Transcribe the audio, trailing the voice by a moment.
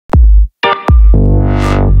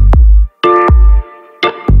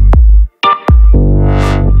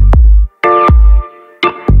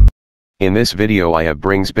In this video I have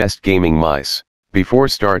brings best gaming mice. Before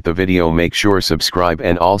start the video, make sure subscribe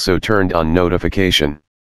and also turned on notification.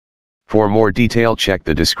 For more detail check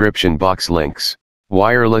the description box links.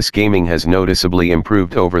 Wireless gaming has noticeably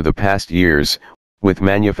improved over the past years, with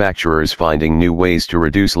manufacturers finding new ways to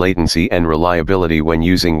reduce latency and reliability when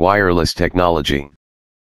using wireless technology.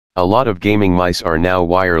 A lot of gaming mice are now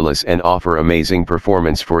wireless and offer amazing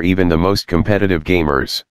performance for even the most competitive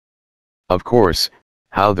gamers. Of course,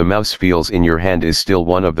 how the mouse feels in your hand is still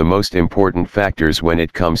one of the most important factors when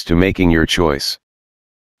it comes to making your choice.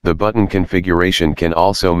 The button configuration can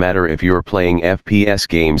also matter if you're playing FPS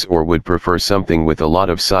games or would prefer something with a lot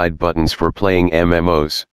of side buttons for playing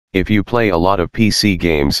MMOs. If you play a lot of PC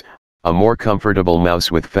games, a more comfortable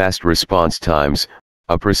mouse with fast response times,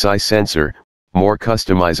 a precise sensor, more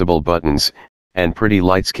customizable buttons, and pretty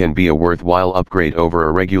lights can be a worthwhile upgrade over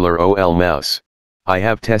a regular OL mouse. I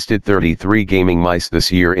have tested 33 gaming mice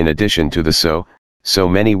this year in addition to the so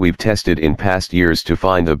many we've tested in past years to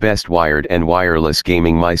find the best wired and wireless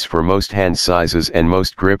gaming mice for most hand sizes and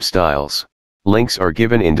most grip styles. Links are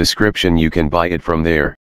given in description, you can buy it from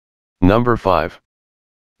there. Number 5.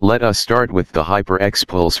 Let us start with the HyperX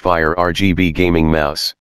Pulsefire RGB Gaming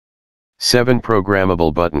Mouse. 7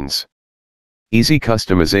 programmable buttons. Easy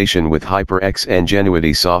customization with HyperX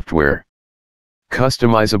NGenuity software.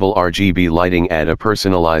 Customizable RGB lighting, add a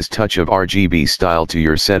personalized touch of RGB style to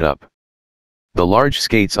your setup. The large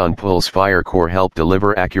skates on Pulsefire core help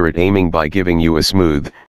deliver accurate aiming by giving you a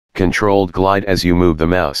smooth, controlled glide as you move the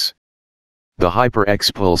mouse. The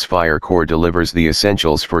HyperX Pulsefire core delivers the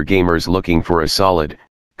essentials for gamers looking for a solid,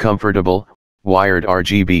 comfortable, wired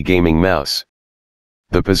RGB gaming mouse.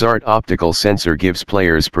 The Pulsar optical sensor gives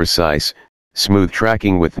players precise, smooth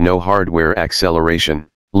tracking with no hardware acceleration.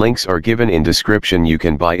 Links are given in description, you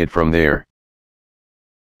can buy it from there.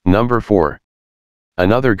 Number 4.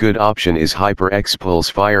 Another good option is HyperX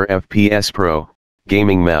Pulsefire FPS Pro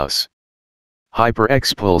Gaming Mouse.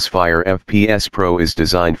 HyperX Pulsefire FPS Pro is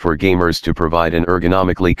designed for gamers to provide an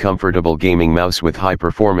ergonomically comfortable gaming mouse with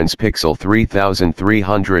high-performance Pixel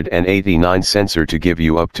 3389 sensor to give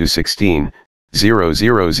you up to 16,000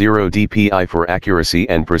 dpi for accuracy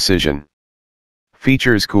and precision.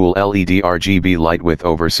 Features cool LED RGB light with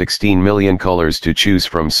over 16 million colors to choose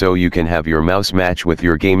from, so you can have your mouse match with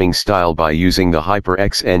your gaming style by using the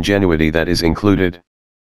HyperX NGenuity that is included.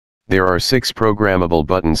 There are 6 programmable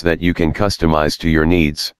buttons that you can customize to your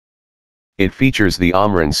needs. It features the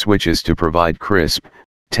Omron switches to provide crisp,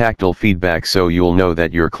 tactile feedback so you'll know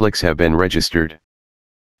that your clicks have been registered.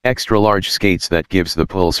 Extra large skates that gives the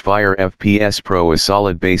Pulsefire FPS Pro a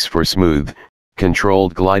solid base for smooth,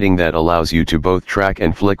 controlled gliding that allows you to both track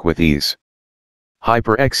and flick with ease.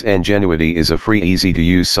 HyperX NGenuity is a free,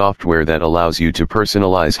 easy-to-use software that allows you to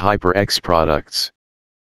personalize HyperX products.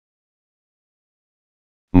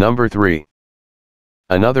 Number 3.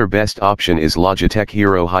 Another best option is Logitech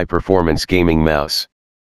Hero High Performance Gaming Mouse.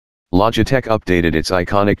 Logitech updated its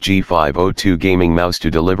iconic G502 gaming mouse to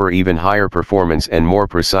deliver even higher performance and more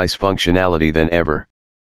precise functionality than ever.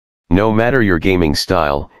 No matter your gaming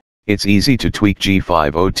style, it's easy to tweak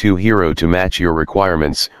G502 Hero to match your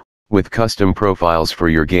requirements, with custom profiles for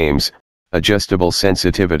your games, adjustable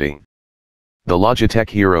sensitivity. The Logitech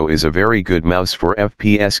Hero is a very good mouse for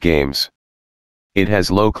FPS games. It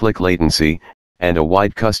has low click latency, and a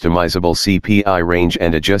wide customizable CPI range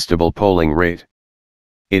and adjustable polling rate.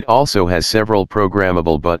 It also has several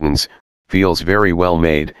programmable buttons, feels very well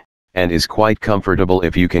made, and is quite comfortable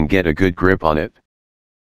if you can get a good grip on it.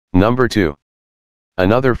 Number 2.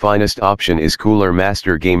 Another finest option is Cooler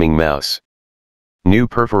Master Gaming Mouse. New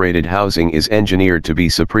perforated housing is engineered to be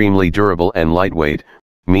supremely durable and lightweight,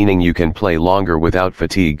 meaning you can play longer without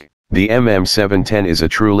fatigue. The MM710 is a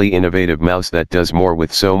truly innovative mouse that does more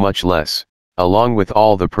with so much less. Along with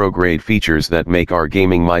all the pro-grade features that make our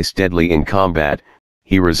gaming mice deadly in combat,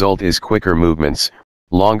 the result is quicker movements,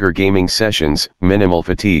 longer gaming sessions, minimal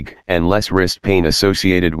fatigue, and less wrist pain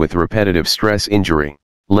associated with repetitive stress injury.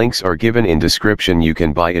 Links are given in description, you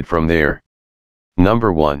can buy it from there.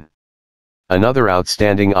 Number 1. Another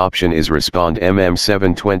outstanding option is Respond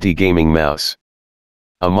MM720 Gaming Mouse.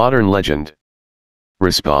 A modern legend.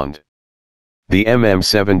 Respond. The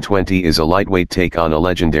MM720 is a lightweight take on a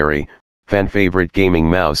legendary, fan-favorite gaming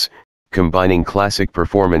mouse, combining classic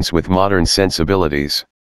performance with modern sensibilities.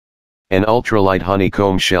 An ultralight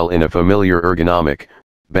honeycomb shell in a familiar ergonomic,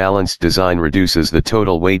 balanced design reduces the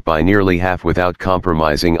total weight by nearly half without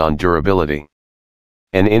compromising on durability.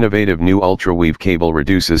 An innovative new ultra-weave cable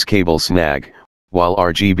reduces cable snag, while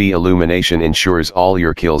RGB illumination ensures all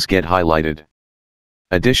your kills get highlighted.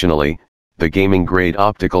 Additionally, The gaming-grade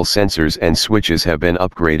optical sensors and switches have been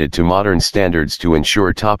upgraded to modern standards to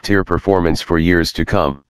ensure top-tier performance for years to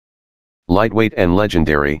come. Lightweight and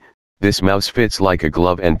legendary, this mouse fits like a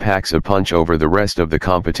glove and packs a punch over the rest of the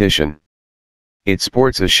competition. It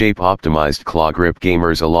sports a shape-optimized claw grip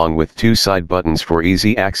gamers along with 2 side buttons for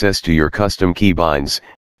easy access to your custom keybinds,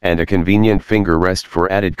 and a convenient finger rest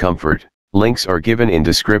for added comfort. Links are given in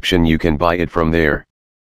description, you can buy it from there.